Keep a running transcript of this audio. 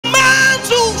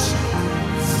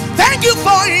Thank you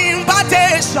for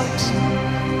invitations.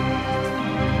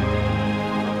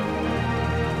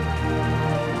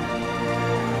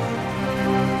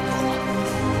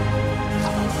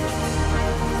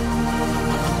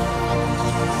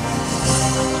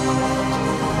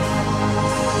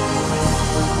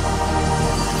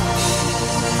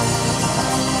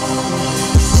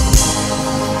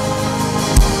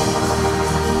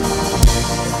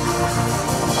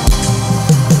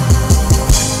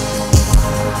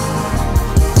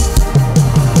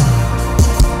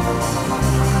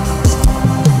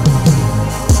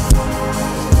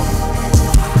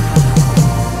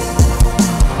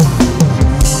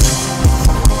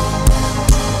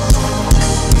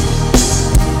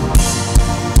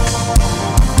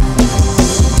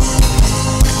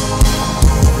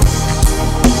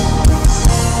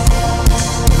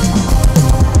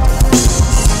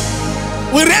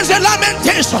 We raise a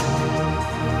lamentation.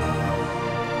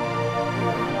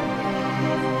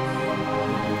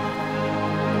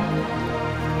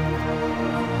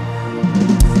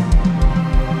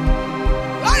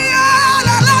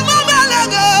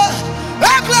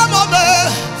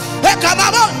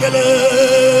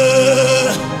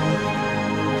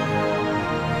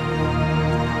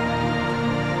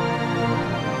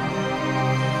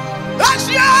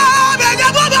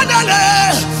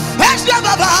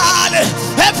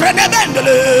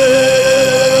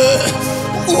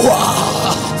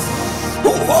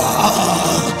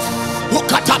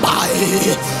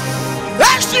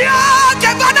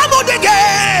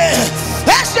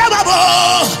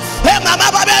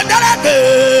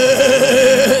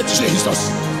 Jesus.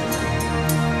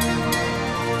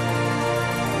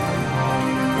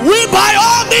 We by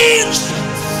all means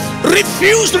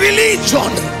refuse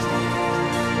religion.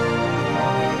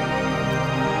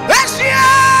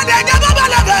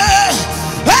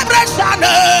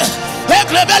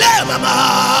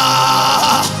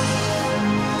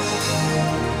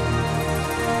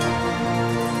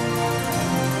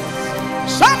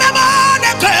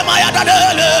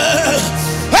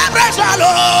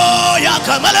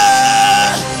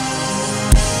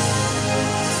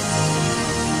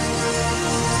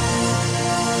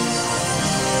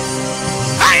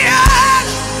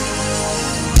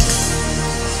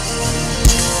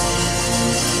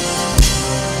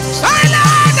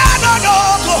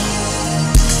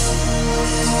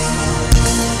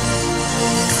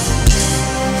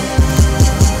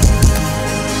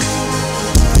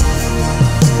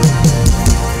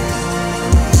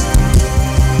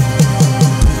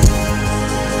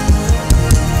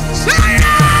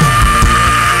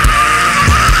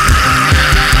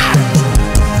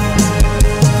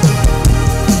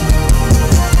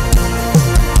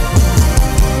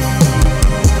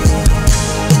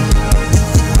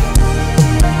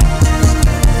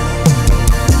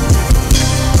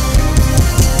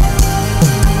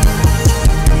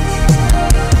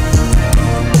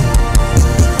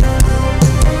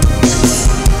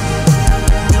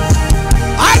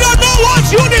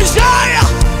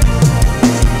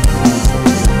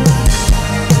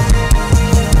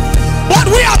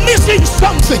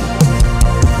 Something.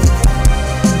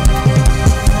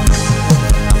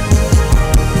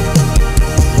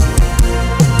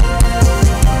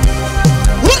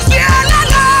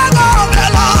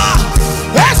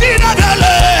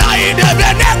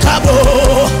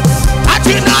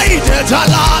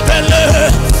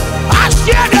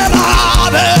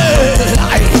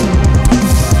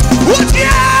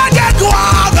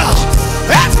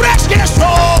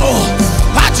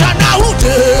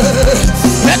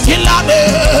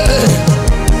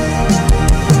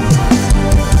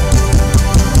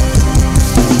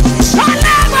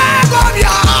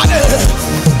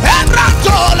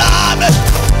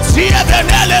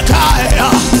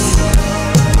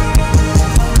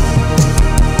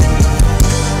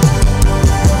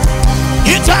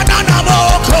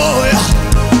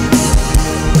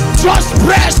 Just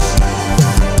press.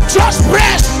 Just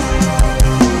press.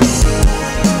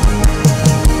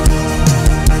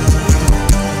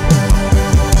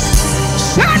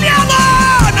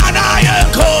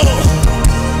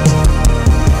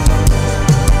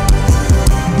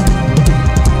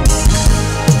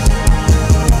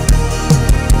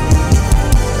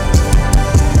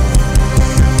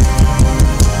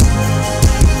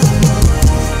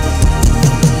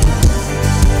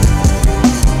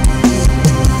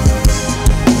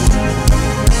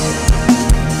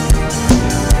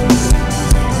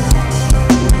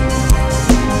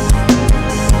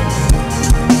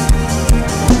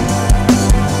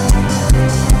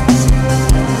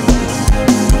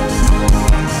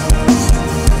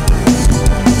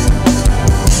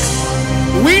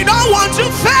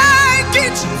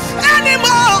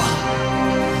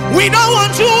 We don't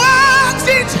want to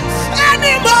exit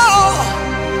anymore.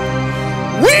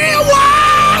 We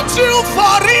want you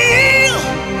for real.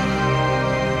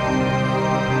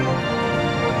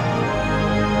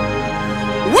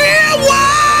 We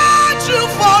want you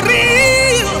for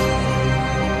real.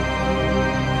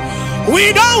 We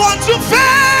don't want to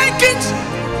fake it.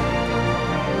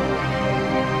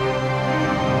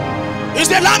 It's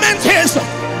the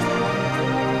lamentation.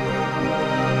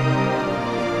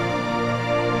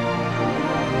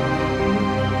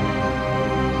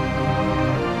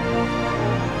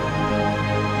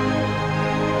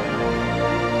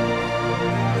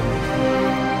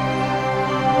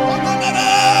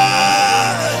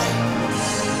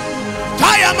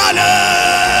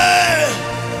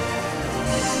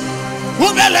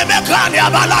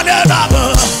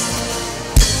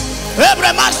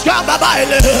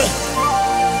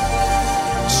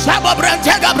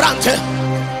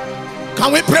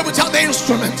 Can we pray without the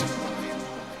instrument?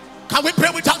 Can we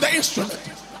pray without the instrument?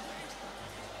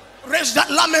 Raise that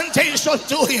lamentation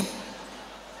to him.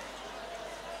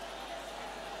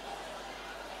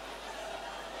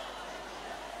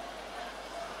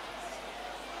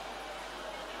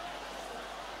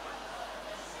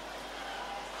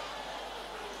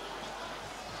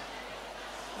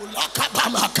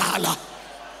 Ulakabamakala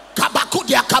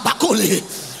kabakudia kabakuli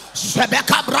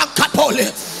sebeka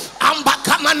brankapole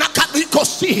ambakamana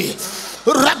kabikosi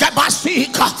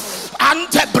ragabasika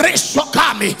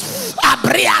antebresokami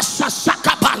abriasa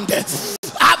sakabande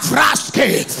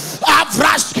avraske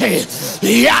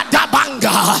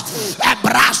yadabanga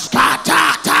ebraska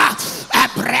tata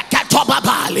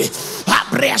ebreketobabali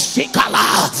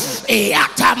abresikala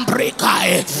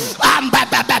yatambrikai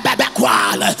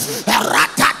ambebebebekwale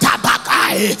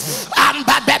ratatabakai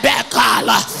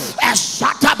ambebebekala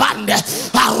esatabande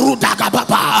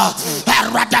arudagababa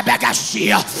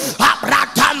eradabegashia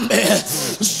abratambe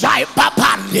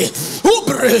zaibabande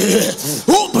ubre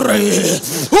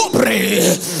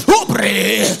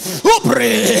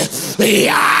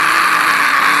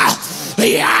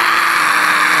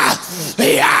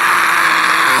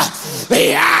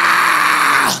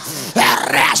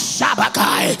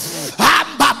Resabakai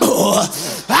Ambabu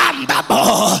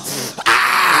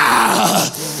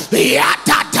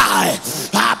Yatatai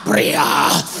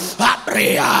Abria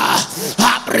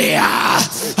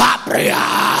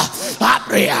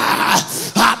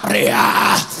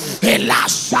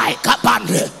Elasai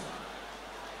Kapande.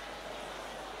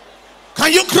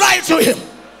 Can you cry to him?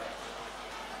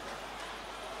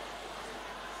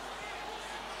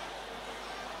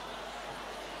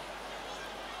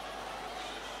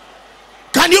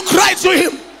 Can you cry to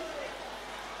him?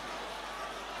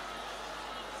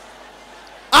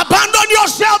 Abandon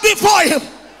yourself before him.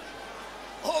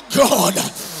 Oh God.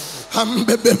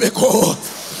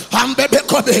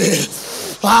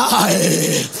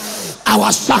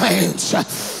 Our signs.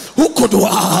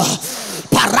 Ukudwa.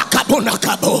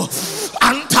 Parakabunakabo.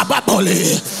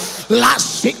 Antababole.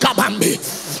 Lasikabambi.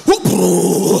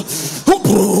 Ubru.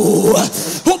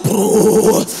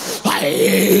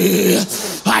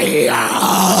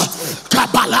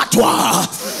 Kabalatwa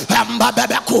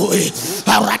Ambabekui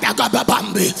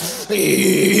Aradagabambi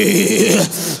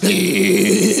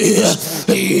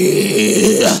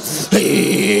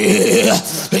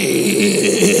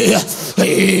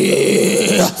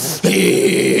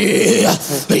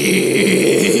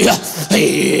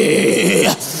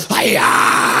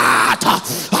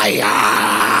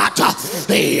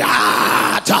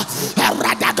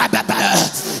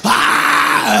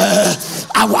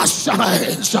our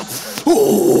signs.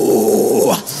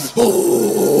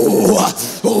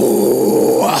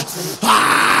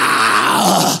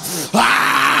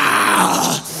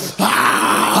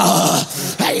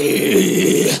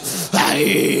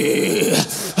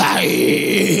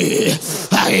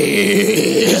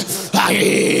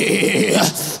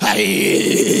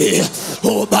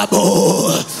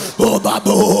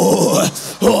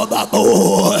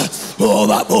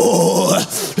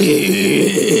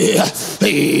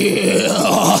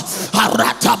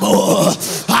 Aratabo,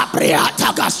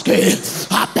 Apriatagaski,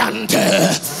 Abante,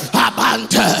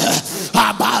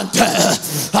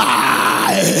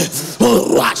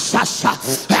 Urasasa,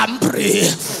 Ambri,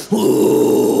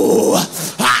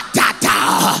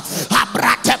 Atata,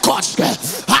 Abratekoske,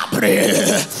 Abri,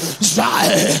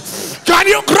 Zai. Can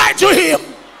you cry to him?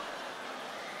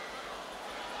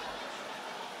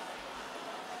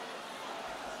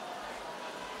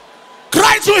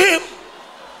 Cry to him.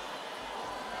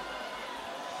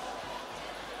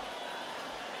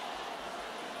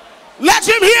 Let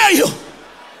him hear you.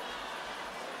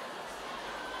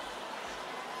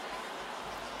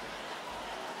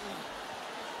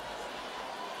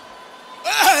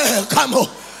 Kamo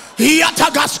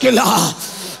Yatagaskila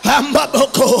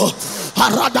Ambaboko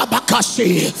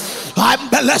Aradabakasi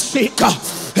Ambelesika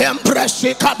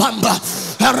Empresika Bamba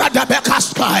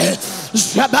Aradabekaskai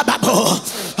Zabababo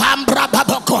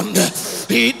Ambrababokonde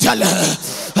Itala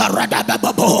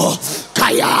Aradababo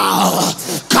Kaya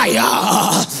Kaya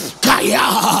Kaya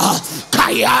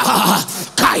Kaya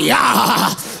Kaya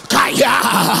Kaya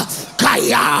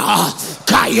Kaya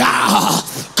Kaya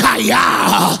Kaya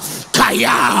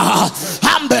Kaya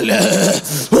Ambele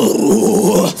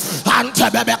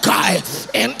Antabebekai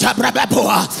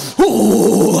Intabrebeboa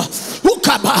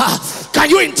Ukaba. Can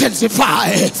you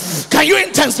intensify? Can you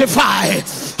intensify?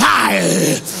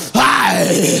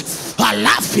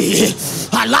 Alafi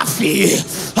Alafi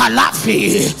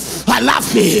Alafi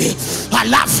Alafi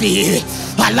Alafi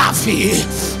Alafi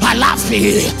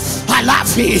Alafi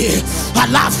Alafi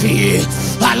Alafi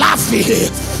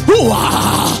Alafi Uwa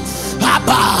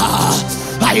Aba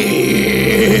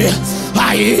Ai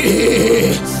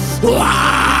Wa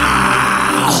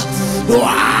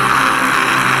Wa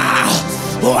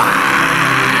Wa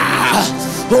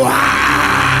Wa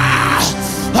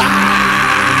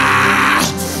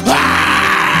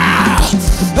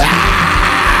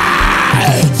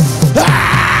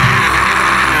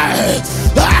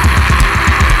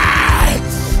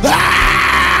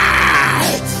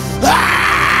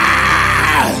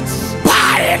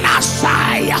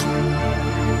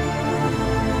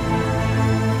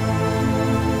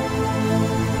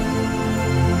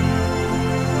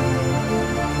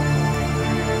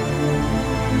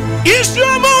It's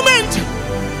your moment.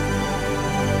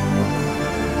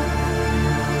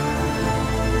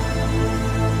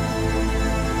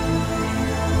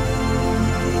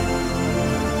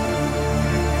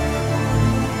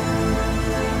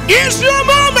 It's your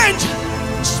moment.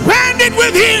 Spend it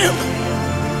with him.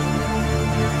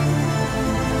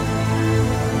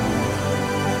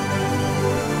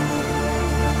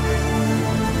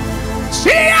 See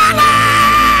Allah.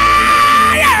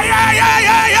 Yeah.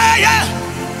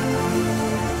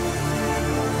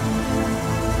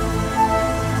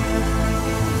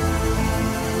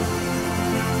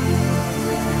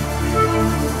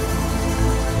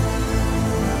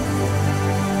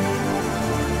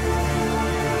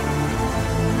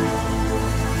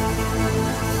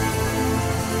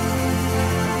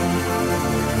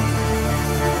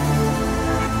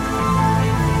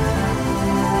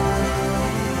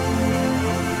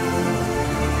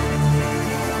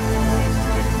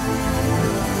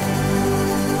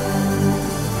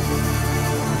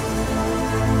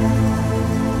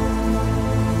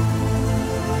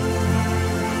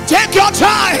 Take your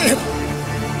time.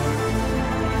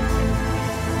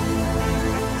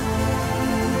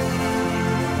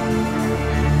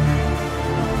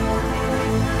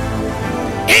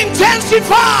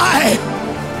 Intensify.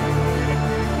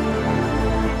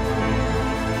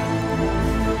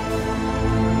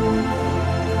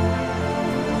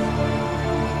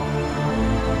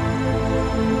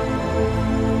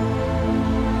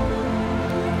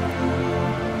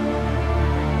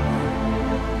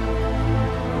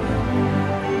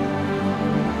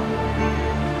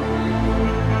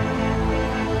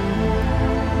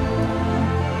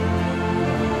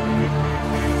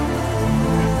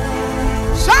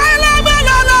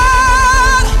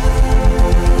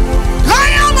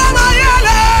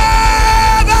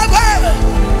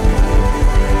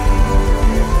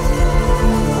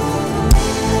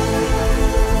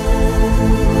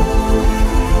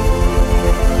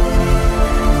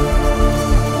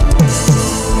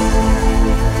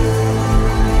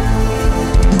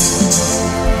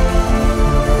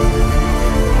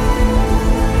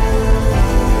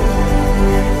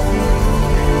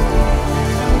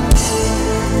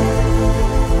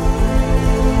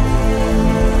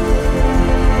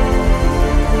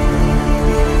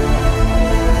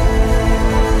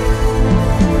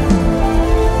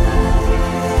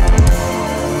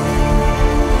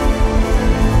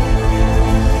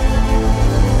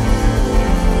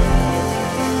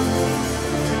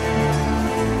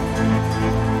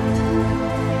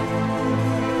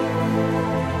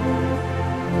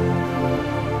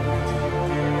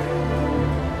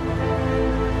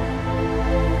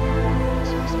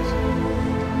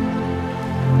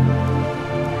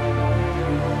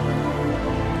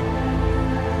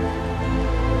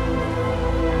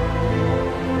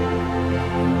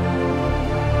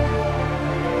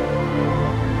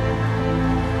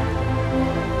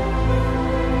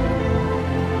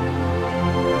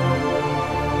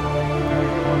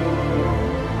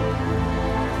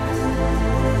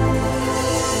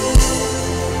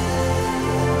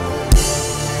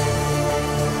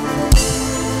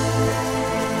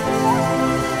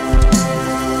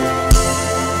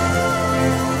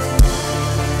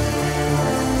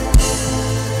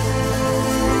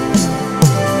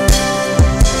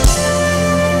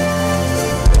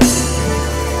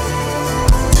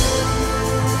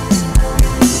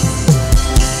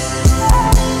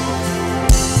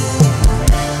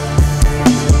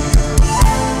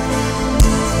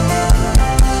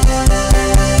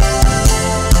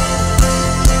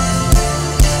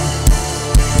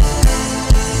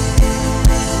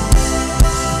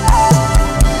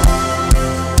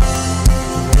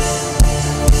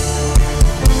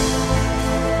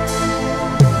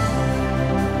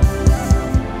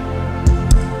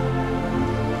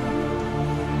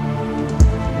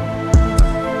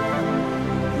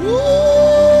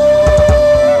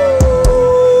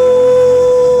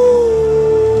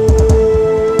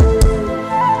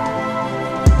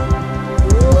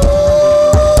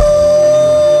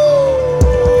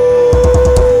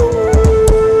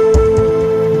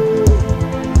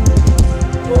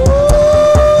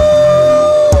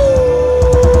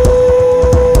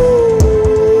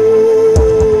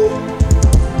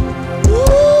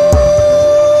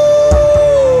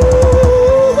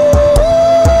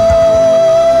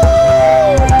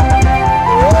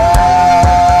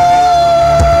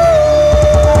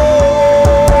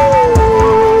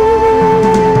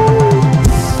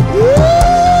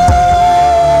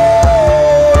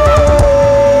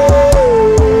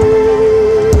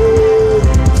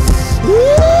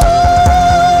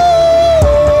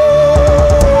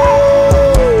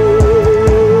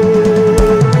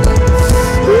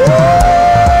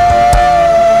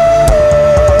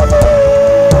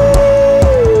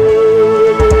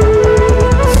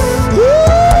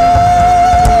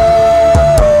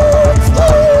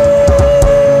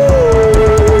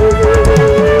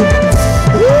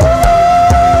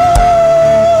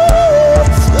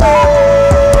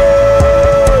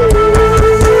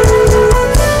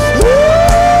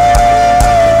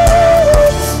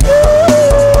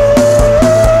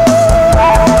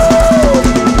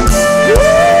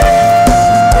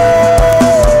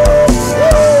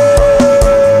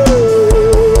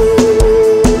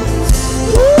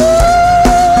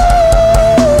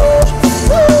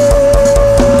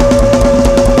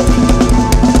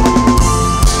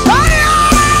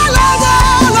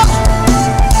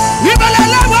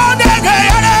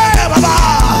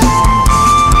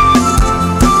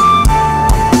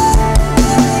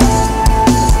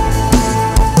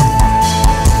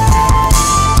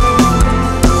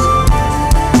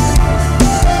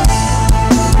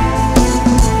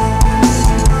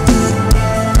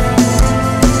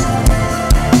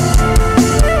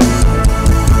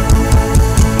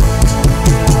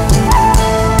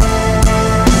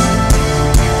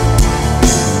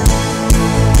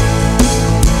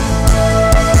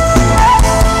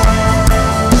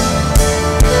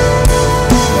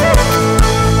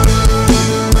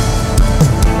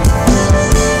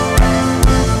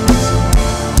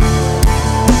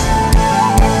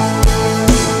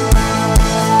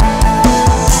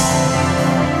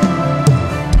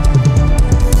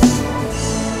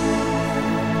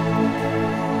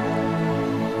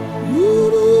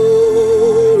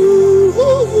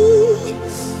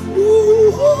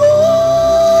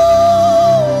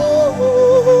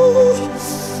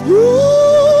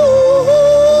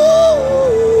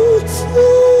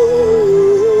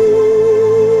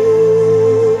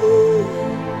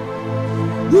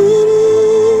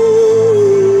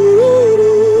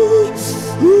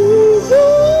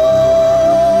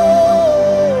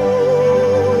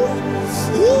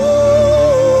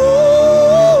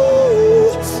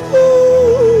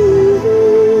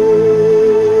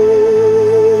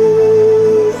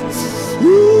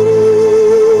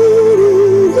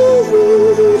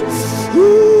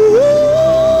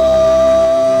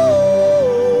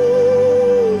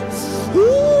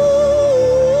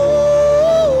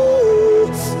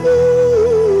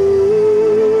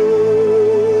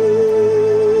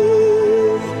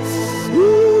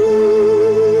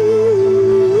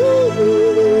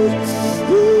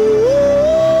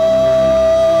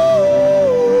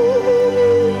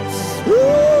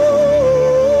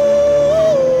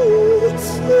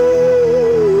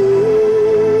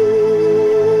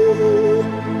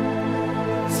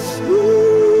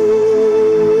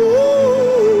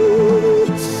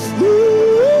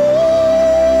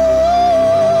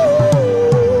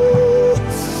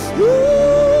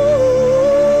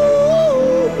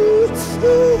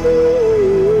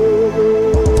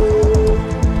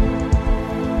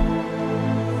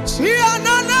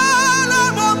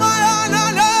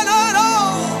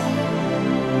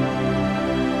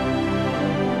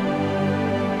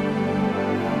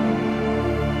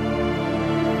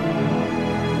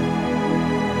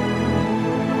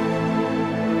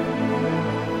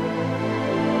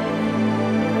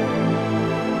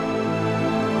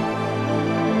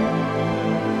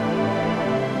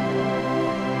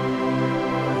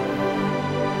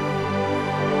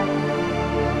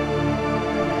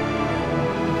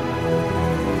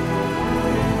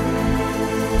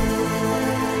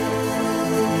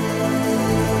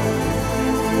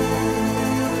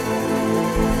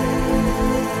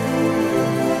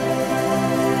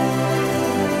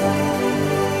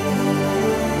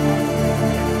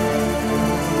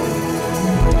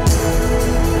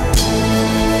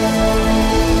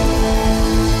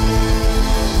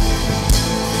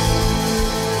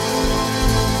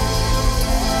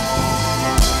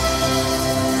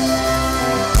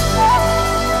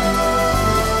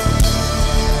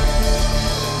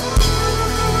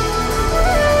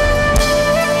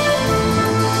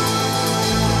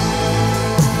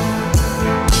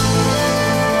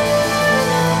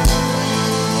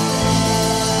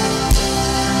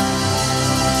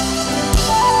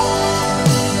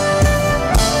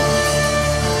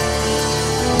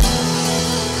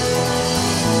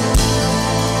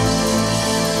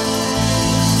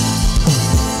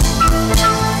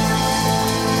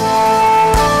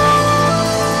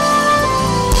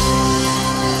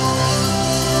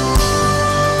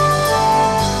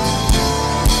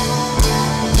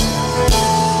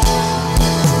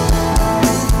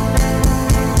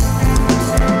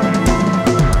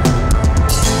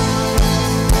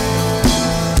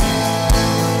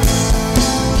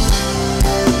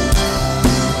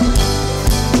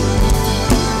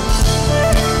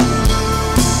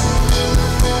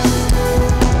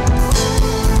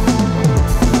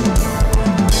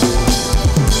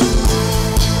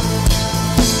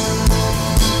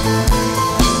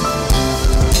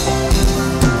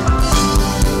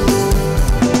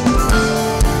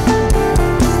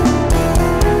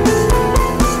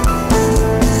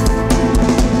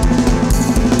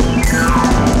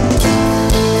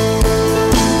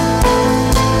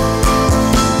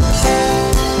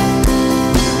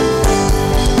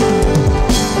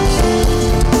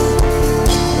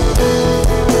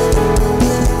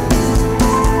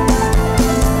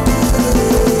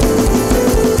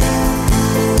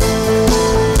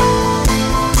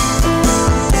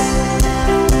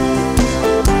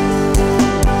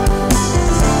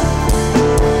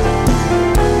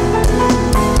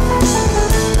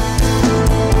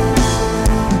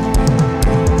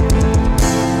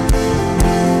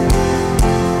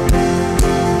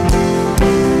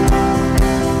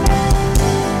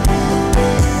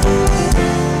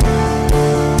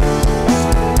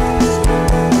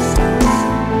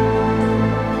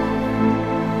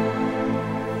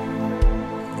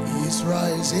 He's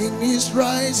rising, he's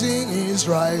rising, he's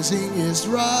rising, he's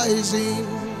rising.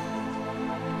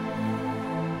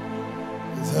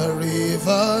 The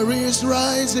river is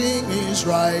rising, is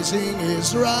rising,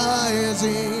 is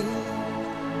rising.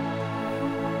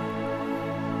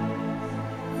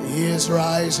 Is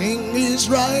rising, is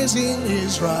rising,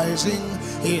 is rising,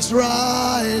 is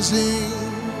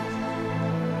rising.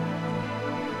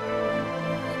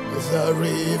 The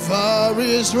river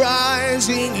is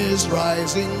rising, is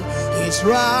rising, is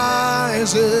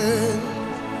rising.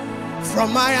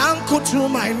 From my ankle to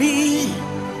my knee,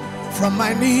 from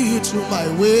my knee to my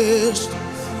waist,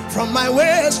 from my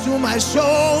waist to my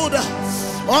shoulder,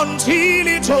 until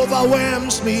it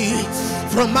overwhelms me.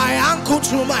 From my ankle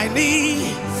to my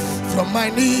knee, from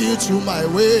my knee to my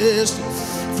waist,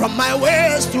 from my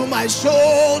waist to my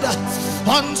shoulder,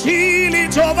 until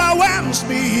it overwhelms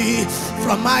me.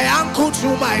 From my ankle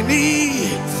to my knee,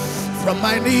 from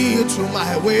my knee to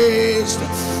my waist,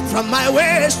 from my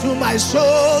waist to my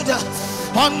shoulder,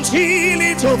 until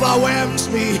it overwhelms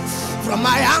me. From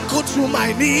my ankle to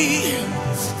my knee,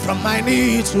 from my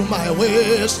knee to my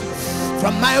waist,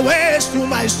 from my waist to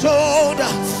my shoulder,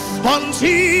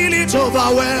 until it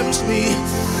overwhelms me.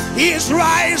 He's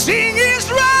rising,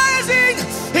 he's rising,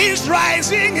 he's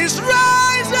rising, he's rising.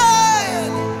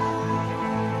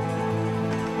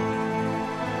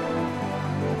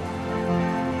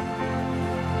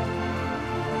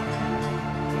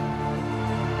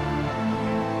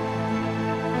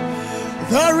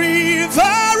 The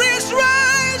river is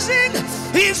rising,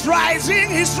 he's rising,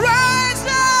 he's rising.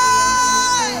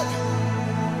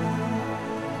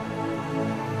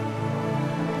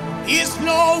 He's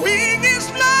flowing, he's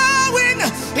flowing,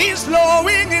 he's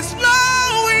flowing, he's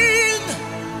flowing.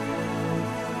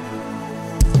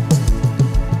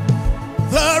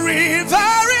 The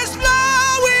river is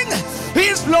flowing,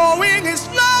 he's flowing, he's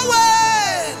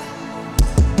flowing.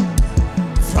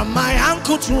 From my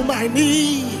ankle to my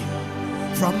knee,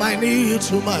 from my knee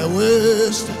to my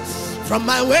waist, from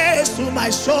my waist to my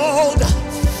shoulder,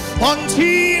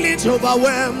 until it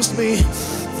overwhelms me.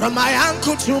 From my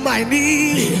ankle to my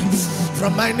knee,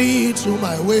 from my knee to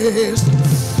my waist,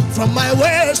 from my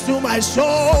waist to my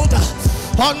shoulder,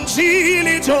 until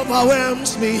it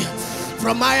overwhelms me.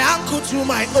 From my ankle to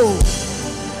my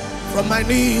from my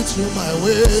knee to my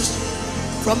waist,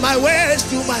 from my waist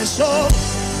to my shoulder.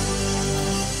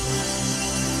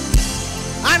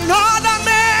 Another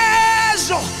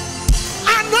measure